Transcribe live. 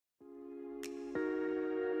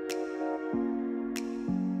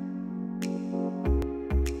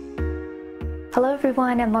Hello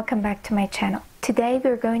everyone and welcome back to my channel. Today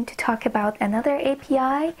we're going to talk about another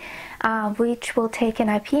API which will take an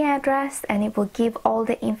IP address and it will give all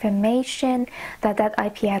the information that that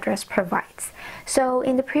IP address provides. So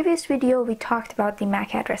in the previous video we talked about the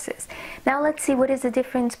MAC addresses. Now let's see what is the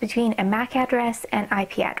difference between a MAC address and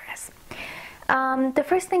IP address. The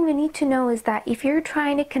first thing we need to know is that if you're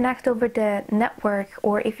trying to connect over the network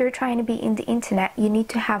or if you're trying to be in the internet, you need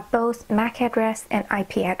to have both MAC address and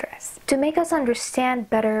IP address. To make us understand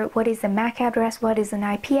better what is a MAC address, what is an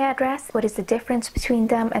IP address, what is the difference between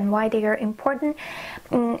them and why they are important,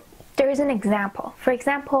 there is an example. For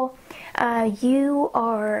example, you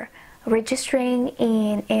are registering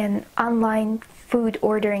in an online food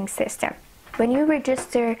ordering system. When you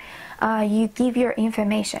register, you give your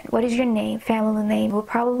information. What is your name, family name? Will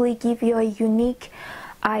probably give you a unique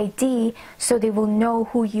ID so they will know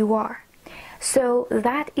who you are. So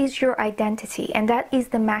that is your identity and that is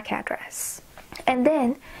the MAC address. And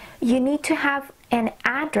then you need to have an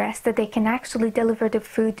address that they can actually deliver the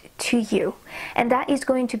food to you. And that is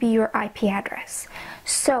going to be your IP address.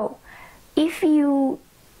 So if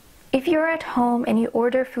you're at home and you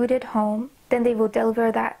order food at home, then they will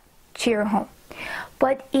deliver that to your home.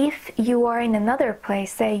 But if you are in another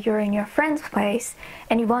place, say you're in your friend's place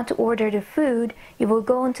and you want to order the food, you will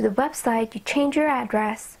go into the website, you change your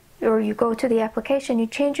address, or you go to the application, you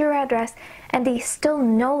change your address, and they still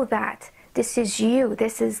know that this is you,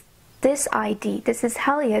 this is this ID, this is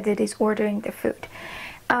Helia that is ordering the food.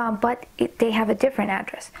 But they have a different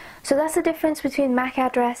address. So that's the difference between MAC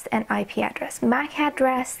address and IP address. MAC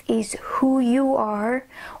address is who you are,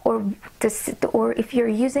 or if you're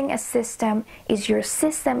using a system, is your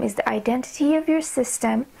system, is the identity of your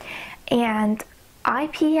system, and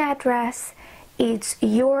IP address is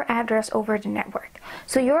your address over the network.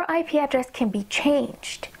 So your IP address can be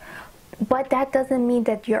changed, but that doesn't mean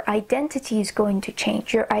that your identity is going to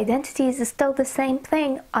change. Your identity is still the same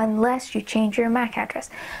thing unless you change your MAC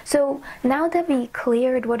address. So now that we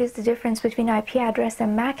cleared what is the difference between IP address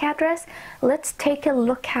and MAC address, let's take a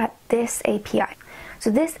look at this API.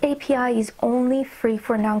 So this API is only free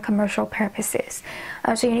for non-commercial purposes.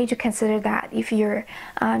 So you need to consider that if you're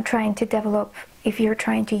trying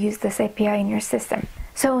to use this API in your system.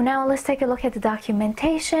 So now let's take a look at the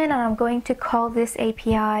documentation, and I'm going to call this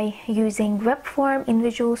API using WebForm in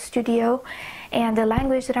Visual Studio, and the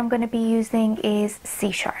language that I'm going to be using is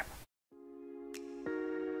C#.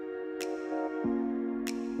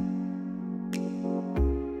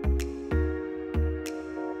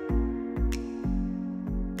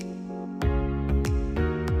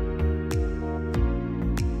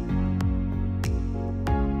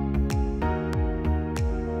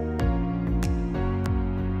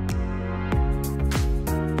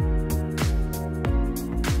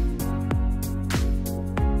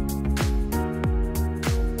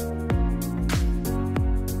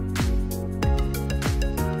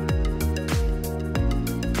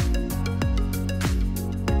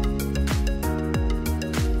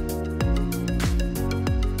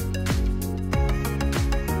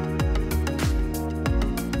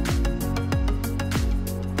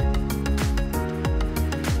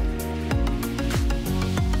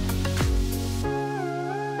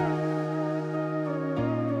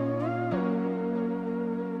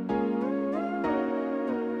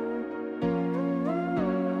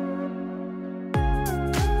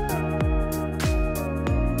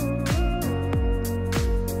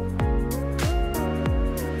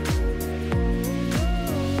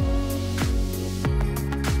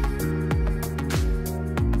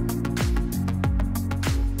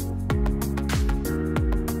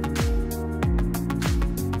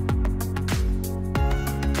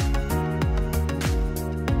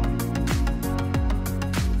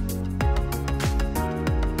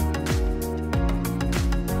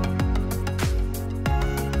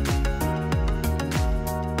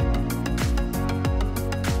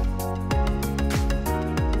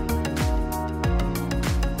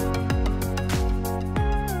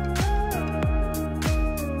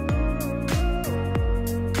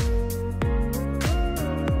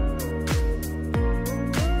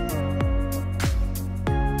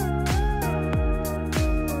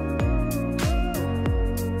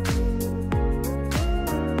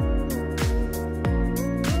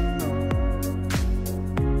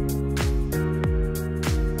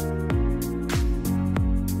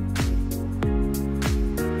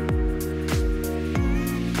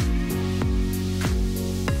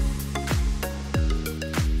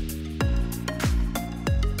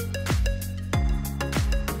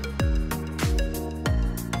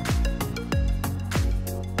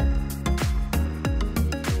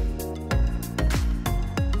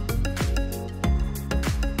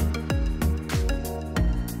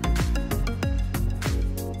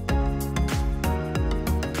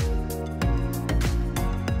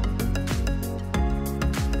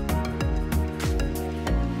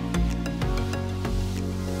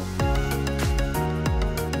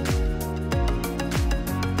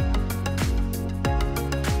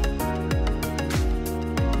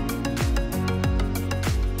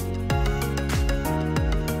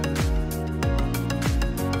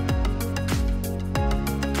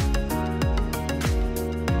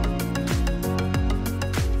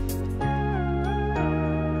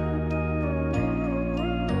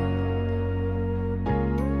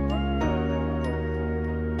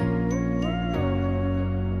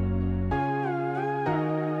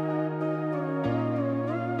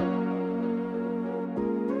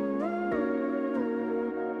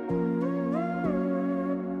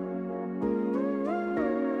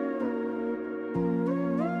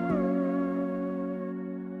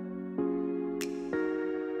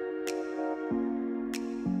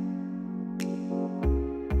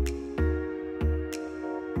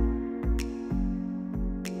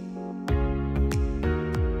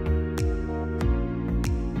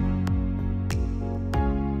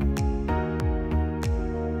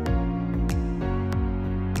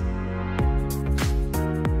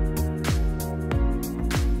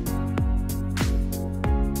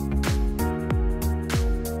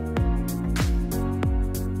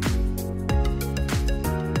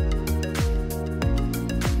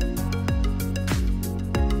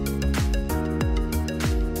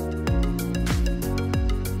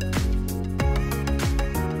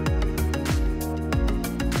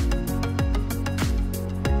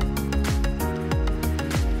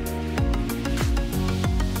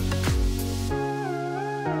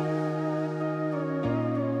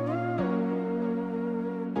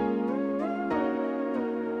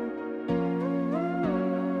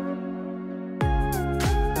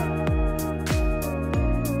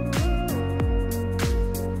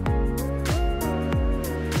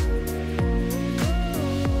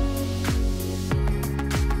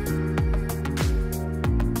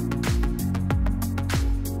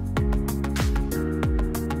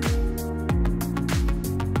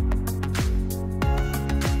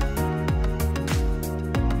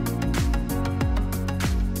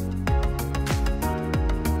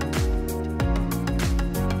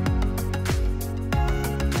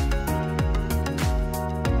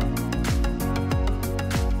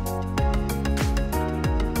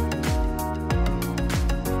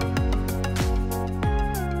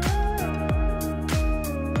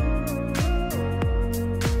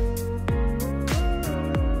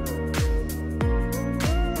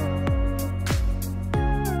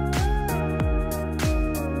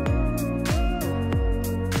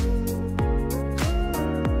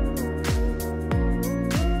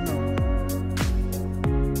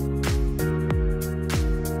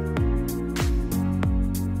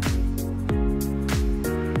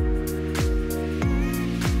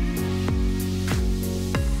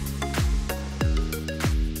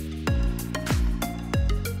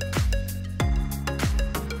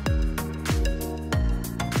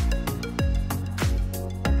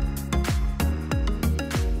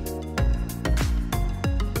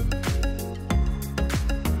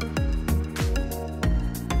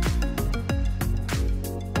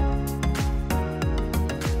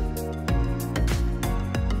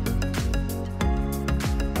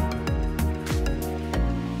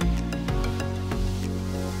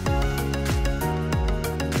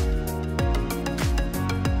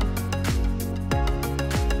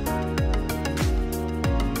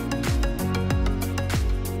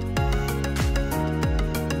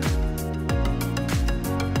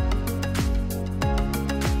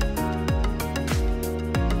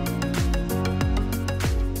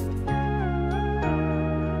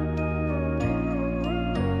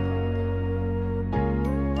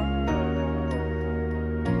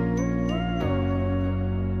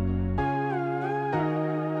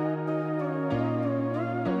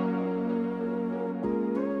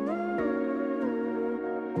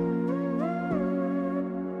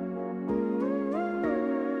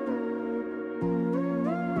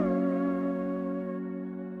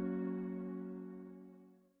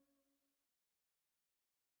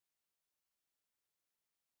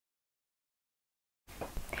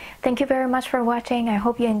 Thank you very much for watching. I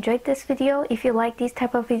hope you enjoyed this video. If you like this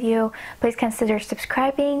type of video, please consider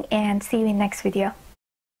subscribing and see you in next video.